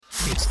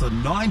It's the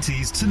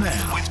 90s to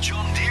now with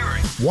John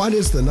Deering. What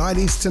is the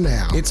 90s to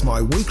now? It's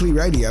my weekly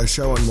radio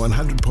show on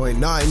 100.9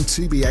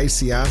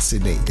 2BACR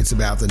Sydney. It's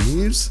about the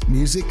news,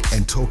 music,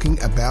 and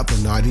talking about the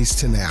 90s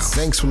to now.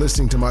 Thanks for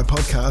listening to my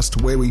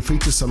podcast where we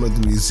feature some of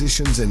the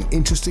musicians and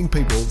interesting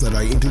people that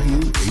I interview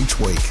each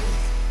week.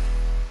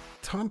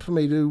 Time for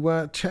me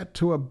to chat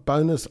to a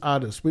bonus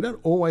artist. We don't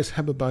always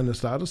have a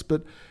bonus artist,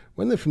 but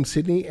when they're from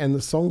Sydney and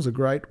the songs are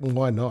great, well,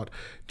 why not?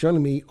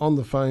 Joining me on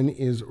the phone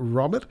is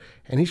Robert,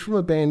 and he's from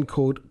a band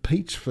called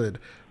Peachford.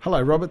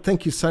 Hello, Robert.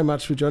 Thank you so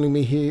much for joining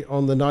me here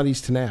on the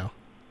 90s to now.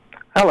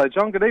 Hello,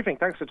 John. Good evening.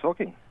 Thanks for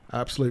talking.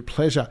 Absolute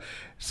pleasure.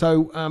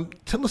 So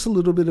tell us a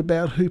little bit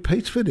about who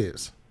Peachford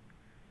is.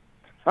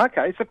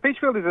 Okay, so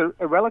Peachford is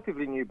a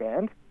relatively new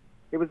band.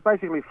 It was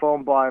basically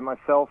formed by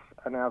myself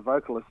and our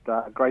vocalist,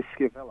 Grace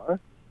Schiavello,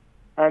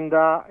 and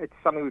it's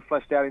something we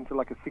fleshed out into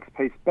like a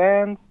six-piece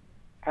band.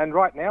 And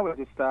right now we're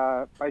just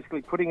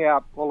basically putting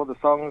out all of the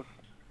songs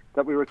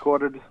that we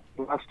recorded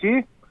last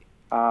year,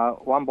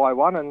 one by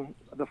one, and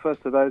the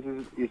first of those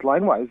is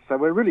Laneways. So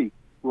we're really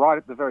right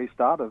at the very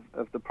start of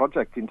the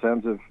project in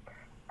terms of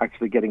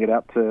actually getting it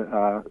out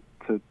to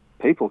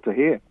people to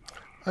hear.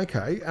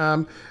 Okay.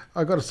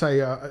 I got to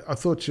say, I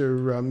thought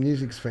your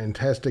music's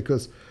fantastic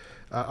because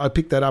I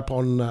picked that up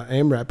on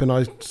AMRAP, and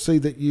I see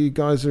that you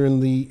guys are in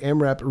the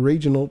AMRAP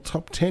Regional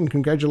Top 10.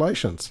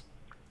 Congratulations.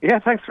 Yeah,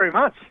 thanks very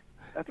much.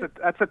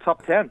 That's a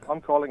top 10.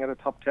 I'm calling it a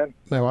top 10.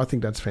 No, I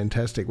think that's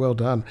fantastic. Well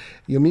done.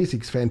 Your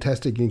music's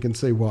fantastic, and you can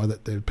see why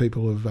that the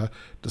people have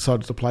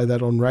decided to play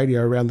that on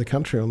radio around the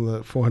country on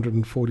the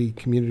 440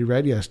 community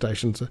radio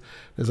stations.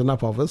 There's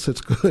enough of us.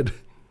 It's good.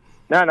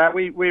 No,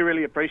 we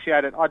really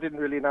appreciate it. I didn't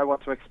really know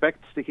what to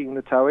expect sticking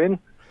the toe in.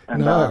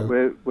 And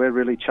we're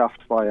really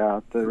chuffed by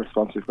the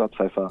response we've got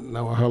so far.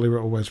 No, I highly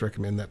always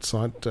recommend that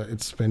site.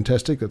 It's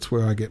fantastic. That's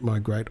where I get my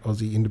great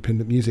Aussie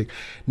independent music.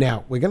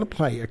 Now, we're going to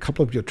play a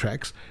couple of your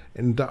tracks,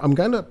 and I'm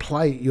going to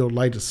play your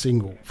latest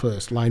single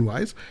first,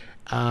 Laneways.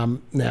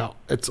 Now,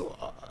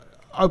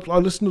 I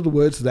listen to the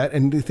words of that,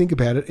 and to think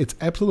about it, it's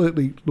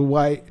absolutely the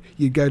way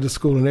you go to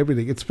school and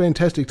everything. It's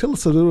fantastic. Tell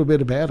us a little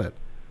bit about it.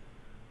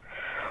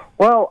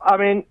 Well, I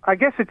mean, I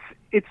guess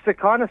it's the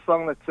kind of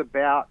song that's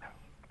about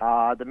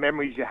the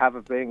memories you have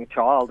of being a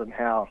child and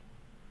how,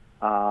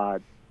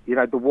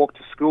 the walk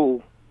to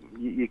school,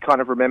 you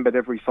kind of remembered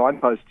every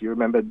signpost. You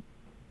remembered,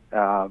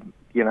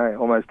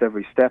 almost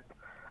every step.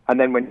 And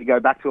then when you go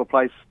back to a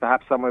place,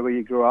 perhaps somewhere where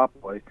you grew up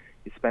or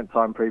you spent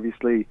time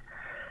previously,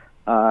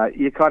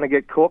 you kind of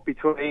get caught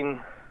between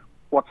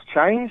what's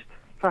changed,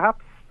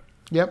 perhaps.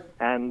 Yep.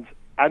 And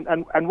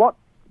what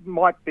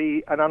might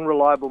be an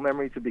unreliable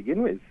memory to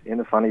begin with, in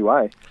a funny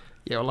way.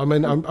 Yeah, well, I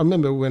mean, I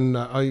remember when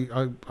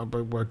I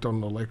worked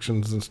on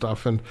elections and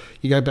stuff, and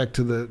you go back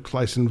to the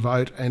place and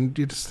vote, and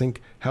you just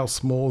think how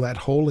small that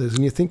hall is,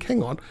 and you think,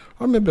 hang on,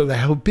 I remember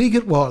how big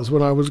it was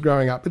when I was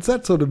growing up. It's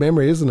that sort of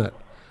memory, isn't it?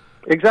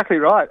 Exactly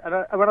right.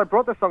 And when I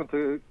brought the song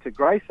to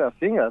Grace, our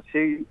singer,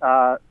 she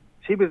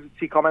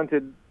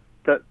commented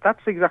that that's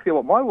exactly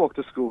what my walk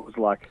to school was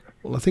like.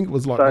 Well, I think it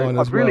was like mine as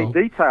well. I've really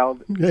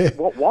detailed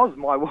what was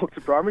my walk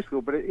to primary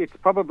school, but it's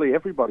probably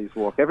everybody's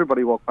walk.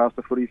 Everybody walked past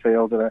a footy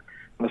field and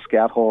a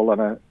scout hall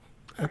and a...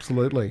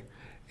 Absolutely.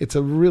 It's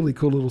a really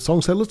cool little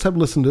song. So let's have a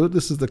listen to it.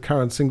 This is the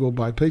current single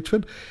by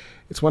Peachford.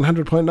 It's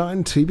 100.9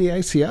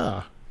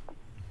 2BACR.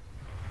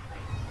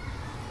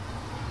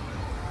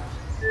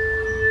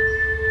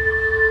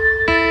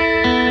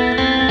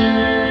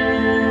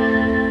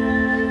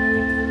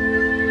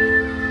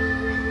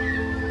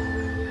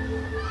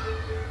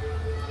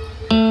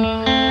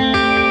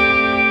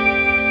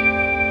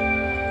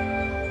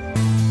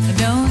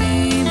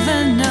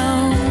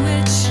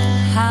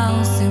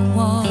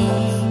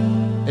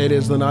 It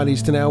is the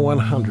 90s to now,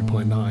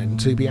 100.9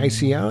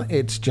 2BACR.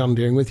 It's John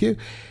Deering with you,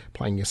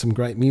 playing you some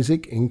great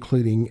music,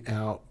 including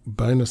our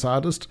bonus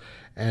artist,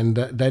 and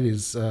that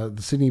is the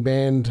Sydney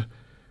band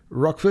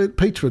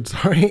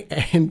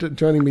Peachford, and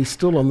joining me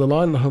still on the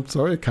line, I'm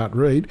sorry, I can't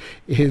read,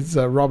 is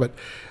Robert.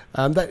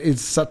 That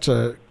is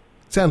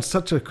sounds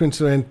such a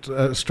coincidental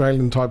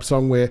Australian type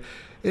song where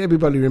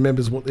everybody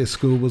remembers what their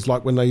school was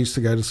like when they used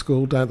to go to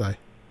school, don't they?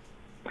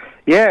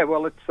 Yeah,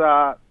 well, it's,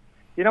 I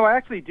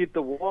actually did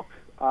the walk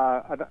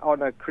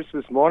on a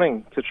Christmas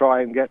morning to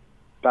try and get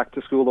back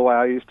to school the way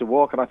I used to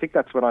walk, and I think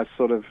that's when I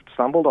sort of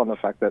stumbled on the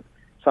fact that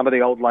some of the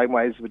old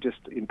laneways were just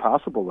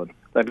impassable and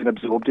they've been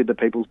absorbed into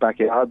people's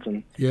backyards.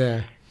 And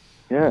yeah,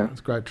 it's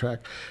a great track.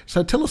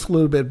 So tell us a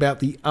little bit about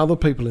the other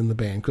people in the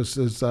band, because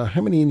there's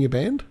how many in your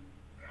band?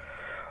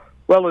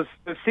 Well,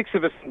 there's six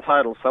of us in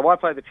total. So I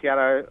play the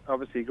piano.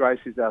 Obviously,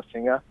 Grace is our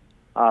singer,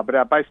 but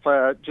our bass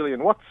player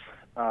Gillian Watts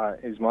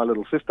is my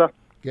little sister.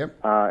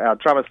 Yep. Our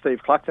drummer Steve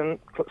Claxton.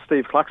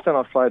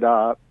 I've played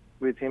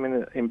with him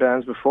in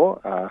bands before.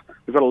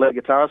 We've got a lead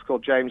guitarist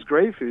called James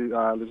Grieve who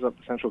lives up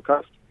the Central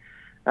Coast,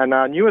 and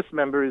our newest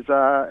member is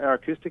our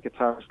acoustic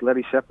guitarist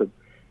Letty Shepherd,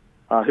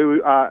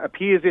 who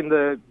appears in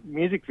the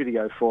music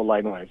video for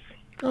Laneways.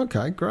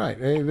 Okay, great.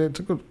 It's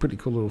a pretty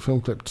cool little film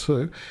clip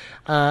too.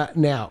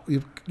 Now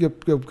you've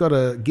got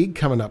a gig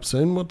coming up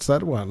soon. What's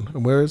that one,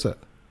 and where is it?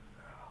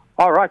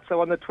 All right, so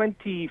on the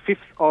 25th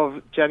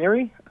of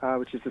January,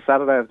 which is the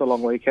Saturday of the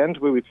long weekend,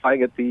 we'll be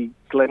playing at the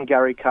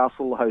Glengarry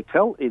Castle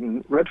Hotel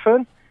in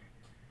Redfern.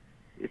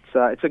 It's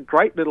a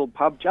great little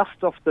pub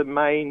just off the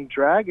main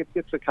drag. It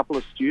gets a couple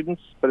of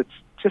students, but it's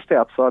just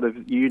outside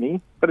of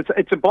uni. But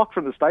it's a block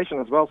from the station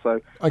as well,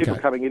 so people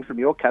coming in from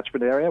your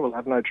catchment area will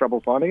have no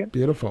trouble finding it.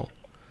 Beautiful.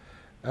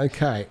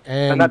 Okay.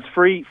 And that's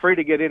free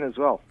to get in as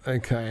well.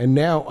 Okay, and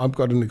now I've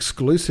got an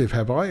exclusive,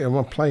 have I? Am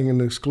I playing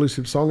an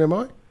exclusive song, am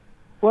I?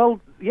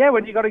 Well, yeah,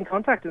 when you got in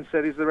contact and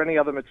said, is there any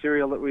other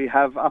material that we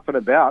have up and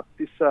about,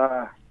 this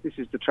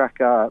is the track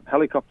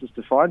Helicopters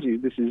to Find You.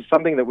 This is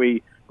something that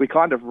we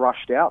kind of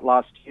rushed out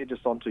last year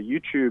just onto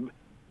YouTube,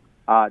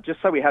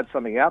 just so we had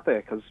something out there,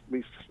 because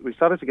we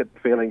started to get the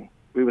feeling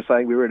we were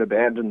saying we were in a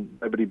band and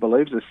nobody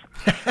believes us.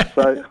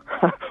 So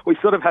we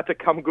sort of had to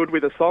come good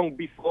with a song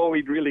before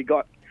we'd really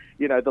got,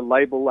 the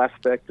label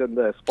aspect and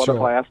the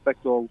Spotify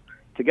aspect all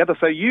together.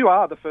 So you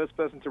are the first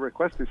person to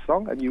request this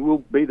song, and you will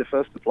be the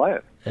first to play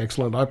it.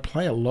 Excellent. I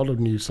play a lot of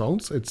new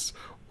songs. It's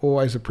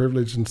always a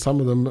privilege, and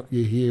some of them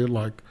you hear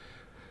like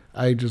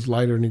ages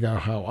later and you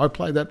go, oh, I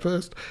played that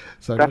first.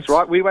 So that's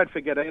right. We won't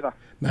forget either.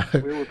 No.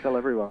 We will tell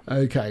everyone.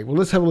 Okay. Well,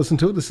 let's have a listen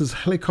to it. This is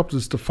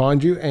Helicopters to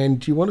Find You, and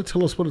do you want to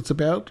tell us what it's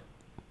about?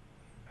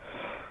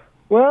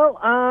 Well,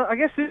 I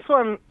guess this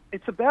one,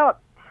 it's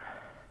about,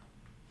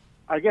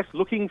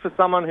 looking for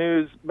someone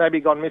who's maybe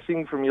gone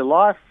missing from your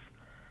life,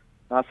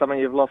 someone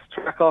you've lost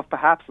track of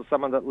perhaps, or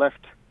someone that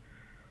left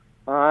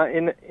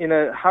in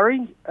a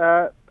hurry.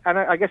 And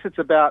I guess it's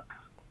about,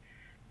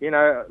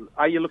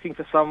 are you looking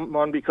for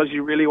someone because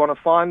you really want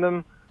to find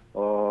them?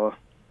 Or,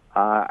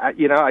 are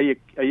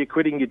you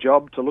quitting your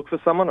job to look for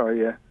someone? Or are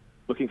you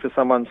looking for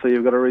someone so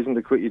you've got a reason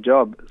to quit your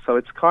job? So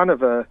it's kind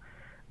of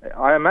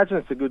I imagine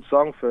it's a good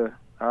song for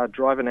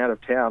driving out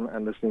of town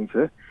and listening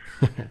to.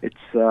 It's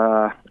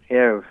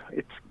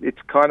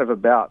kind of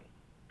about,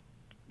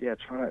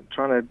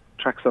 trying to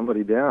track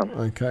somebody down.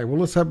 Okay, well,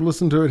 let's have a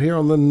listen to it here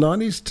on the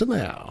 90s to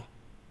Now.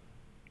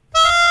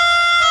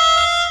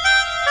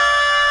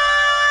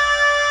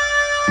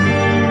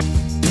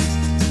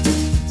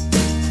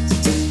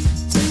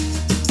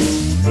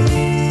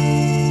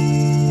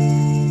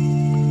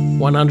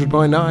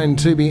 .9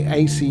 to be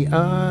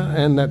ACR,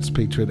 and that's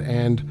Peachwood,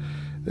 and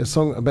their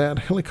song about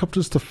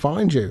Helicopters to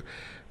Find You.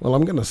 Well,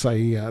 I'm going to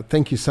say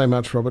thank you so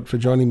much, Robert, for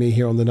joining me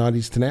here on the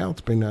 90s to Now. It's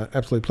been an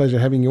absolute pleasure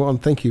having you on.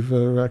 Thank you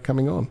for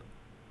coming on.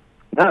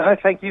 No,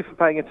 thank you for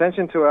paying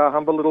attention to our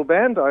humble little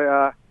band.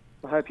 I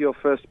hope your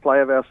first play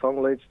of our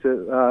song leads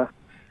to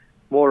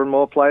more and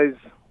more plays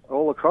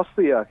all across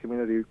the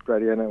community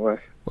radio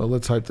network. Well,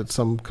 let's hope that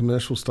some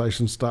commercial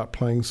stations start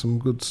playing some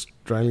good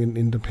Australian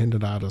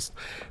independent artists.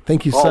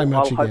 Thank you so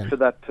much again. I'll hope for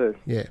that too.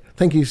 Yeah.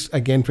 Thank you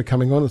again for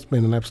coming on. It's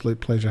been an absolute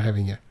pleasure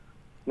having you.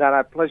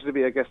 No, pleasure to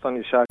be a guest on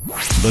your show.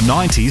 The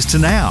 90s to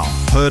Now,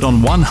 heard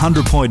on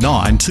 100.9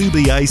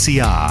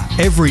 2BACR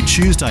every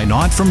Tuesday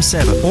night from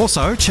 7.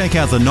 Also, check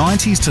out the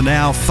 90s to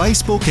Now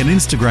Facebook and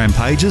Instagram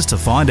pages to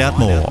find out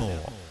more.